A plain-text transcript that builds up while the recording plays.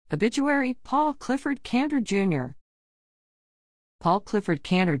Obituary: Paul Clifford Canter Jr. Paul Clifford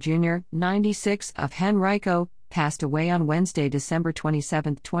Canter Jr., 96, of Henrico, passed away on Wednesday, December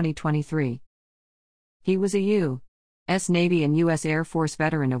 27, 2023. He was a U.S. Navy and U.S. Air Force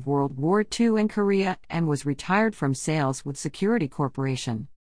veteran of World War II and Korea and was retired from sales with Security Corporation.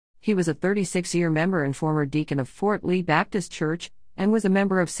 He was a 36-year member and former deacon of Fort Lee Baptist Church and was a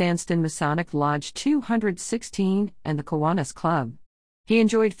member of Sandston Masonic Lodge 216 and the Kiwanis Club. He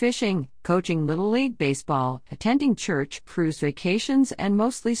enjoyed fishing, coaching Little League baseball, attending church, cruise vacations, and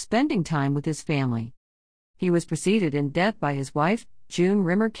mostly spending time with his family. He was preceded in death by his wife, June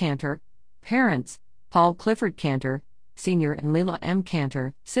Rimmer Canter, parents, Paul Clifford Canter, Sr. and Leila M.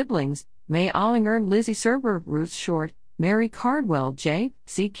 Canter, siblings, May Ollinger, Lizzie Serber, Ruth Short, Mary Cardwell, J.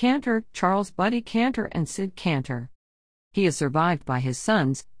 C. Canter, Charles Buddy Canter, and Sid Canter. He is survived by his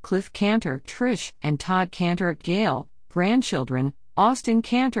sons, Cliff Canter, Trish, and Todd Canter at Yale, grandchildren, Austin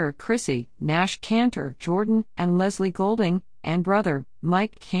Canter, Chrissy, Nash Canter, Jordan, and Leslie Golding, and brother,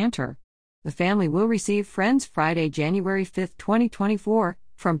 Mike Canter. The family will receive friends Friday, January 5, 2024,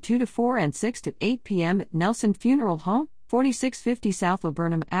 from 2 to 4 and 6 to 8 p.m. at Nelson Funeral Home, 4650 South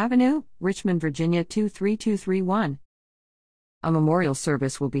Laburnum Avenue, Richmond, Virginia 23231. A memorial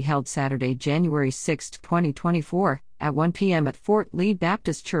service will be held Saturday, January 6, 2024, at 1 p.m. at Fort Lee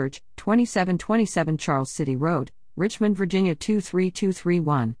Baptist Church, 2727 Charles City Road, Richmond, Virginia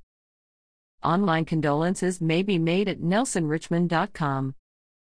 23231. Online condolences may be made at nelsonrichmond.com.